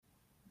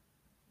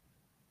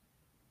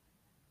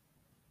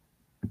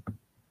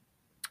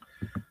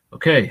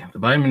Okay, the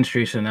Biden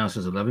administration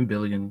announces $11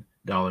 billion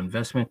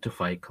investment to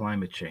fight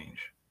climate change.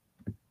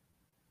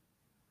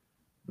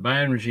 The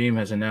Biden regime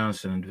has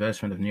announced an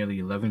investment of nearly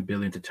 $11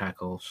 billion to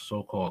tackle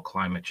so-called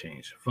climate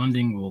change.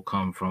 Funding will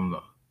come from the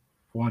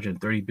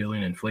 $430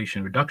 billion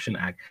Inflation Reduction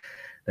Act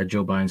that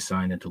Joe Biden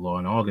signed into law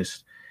in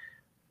August.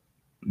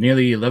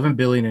 Nearly $11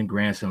 billion in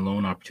grants and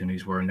loan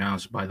opportunities were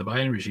announced by the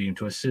Biden regime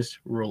to assist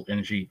rural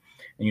energy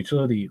and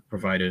utility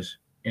providers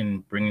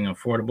in bringing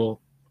affordable,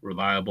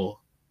 reliable,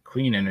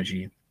 clean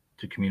energy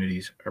to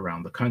communities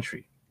around the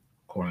country,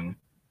 according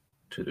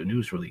to the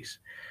news release.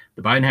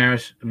 The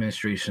Biden-Harris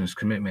administration's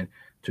commitment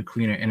to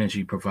cleaner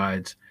energy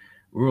provides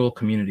rural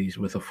communities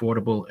with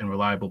affordable and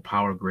reliable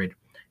power grid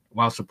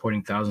while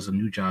supporting thousands of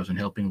new jobs and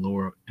helping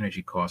lower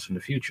energy costs in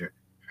the future.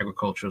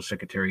 Agricultural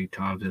Secretary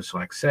Tom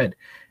Vilsack said,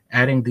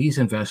 adding these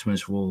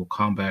investments will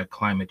combat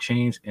climate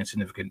change and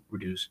significantly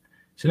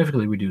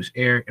reduce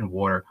air and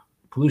water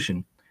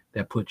pollution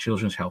that put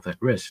children's health at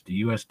risk. The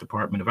U.S.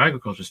 Department of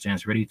Agriculture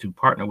stands ready to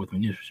partner with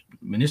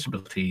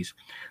municipalities,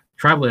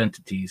 tribal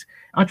entities,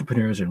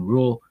 entrepreneurs, and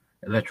rural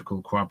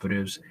electrical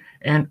cooperatives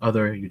and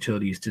other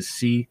utilities to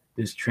see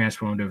this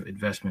transformative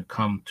investment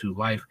come to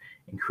life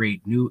and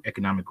create new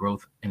economic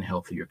growth and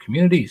healthier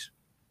communities.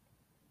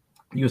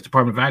 The U.S.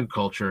 Department of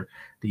Agriculture,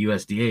 the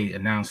USDA,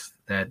 announced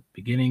that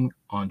beginning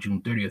on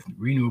June 30th,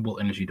 renewable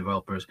energy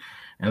developers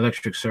and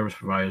electric service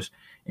providers,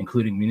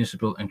 including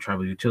municipal and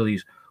tribal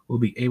utilities, will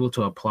be able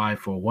to apply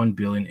for $1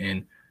 billion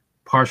in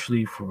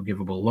partially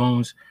forgivable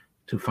loans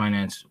to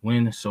finance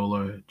wind,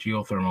 solar,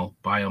 geothermal,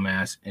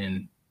 biomass,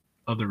 and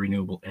other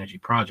renewable energy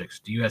projects.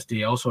 The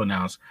USDA also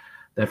announced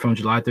that from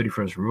July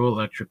 31st, rural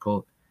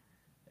electrical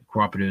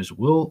cooperatives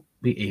will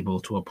be able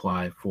to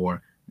apply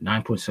for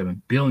 9.7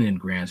 billion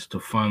grants to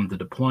fund the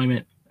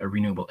deployment of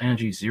renewable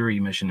energy, zero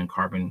emission, and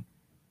carbon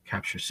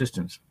capture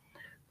systems.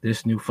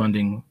 This new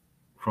funding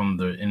from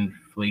the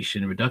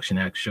Inflation Reduction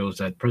Act shows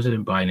that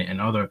President Biden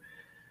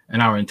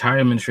and our entire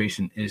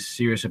administration is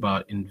serious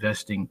about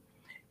investing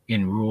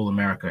in rural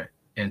America.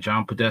 And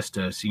John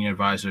Podesta, senior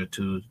advisor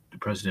to the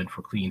president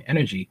for clean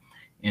energy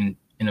in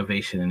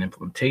innovation and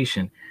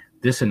implementation,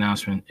 this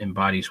announcement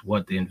embodies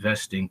what the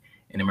Investing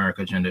in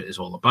America agenda is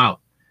all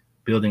about: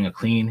 building a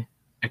clean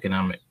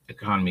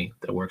economy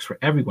that works for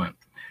everyone.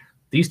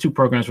 These two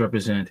programs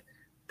represent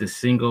the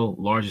single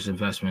largest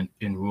investment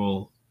in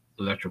rural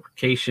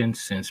electrification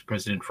since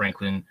President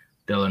Franklin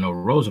Delano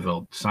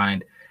Roosevelt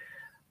signed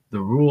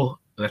the Rural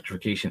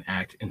Electrification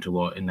Act into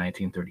law in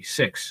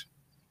 1936.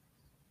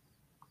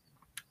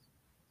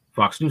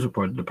 Fox News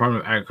reported the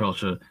Department of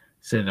Agriculture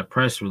said in a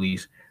press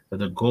release that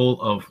the goal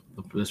of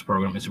this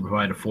program is to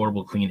provide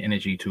affordable, clean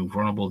energy to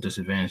vulnerable,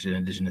 disadvantaged, and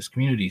indigenous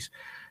communities.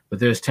 But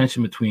there's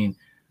tension between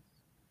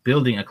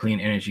building a clean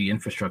energy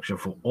infrastructure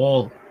for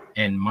all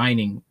and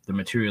mining the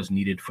materials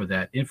needed for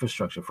that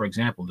infrastructure. For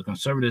example, the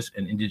conservatives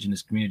and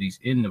indigenous communities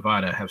in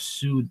Nevada have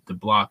sued to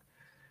block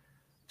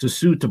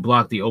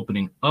the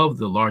opening of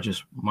the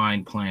largest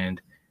mine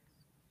planned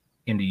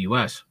in the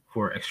U.S.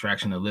 for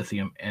extraction of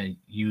lithium and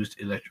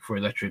used for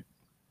electric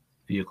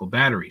vehicle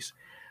batteries.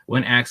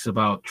 When asked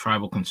about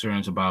tribal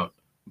concerns about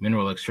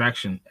mineral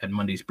extraction at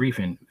Monday's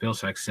briefing,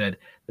 Vilsack said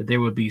that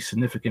there would be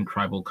significant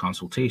tribal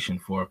consultation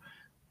for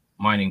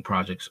mining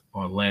projects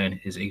on land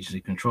his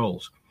agency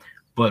controls.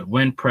 But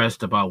when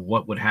pressed about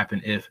what would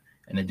happen if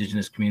an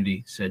indigenous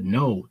community said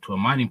no to a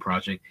mining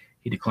project,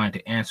 he declined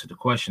to answer the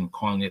question,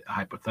 calling it a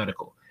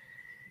hypothetical.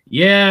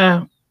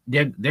 Yeah,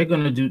 they're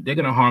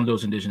gonna harm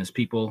those indigenous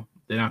people.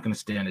 They're not gonna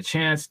stand a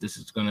chance. This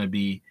is gonna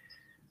be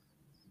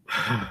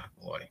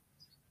boy.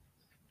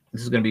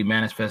 This is gonna be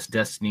manifest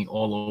destiny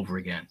all over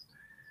again.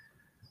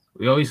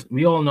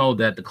 We all know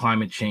that the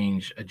climate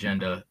change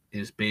agenda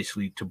is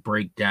basically to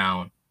break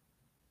down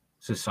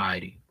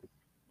society.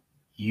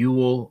 You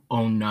will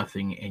own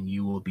nothing and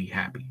you will be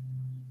happy.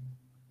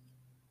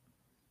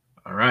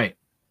 All right.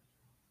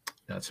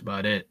 That's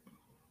about it.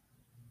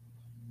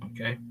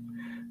 Okay.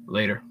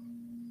 Later.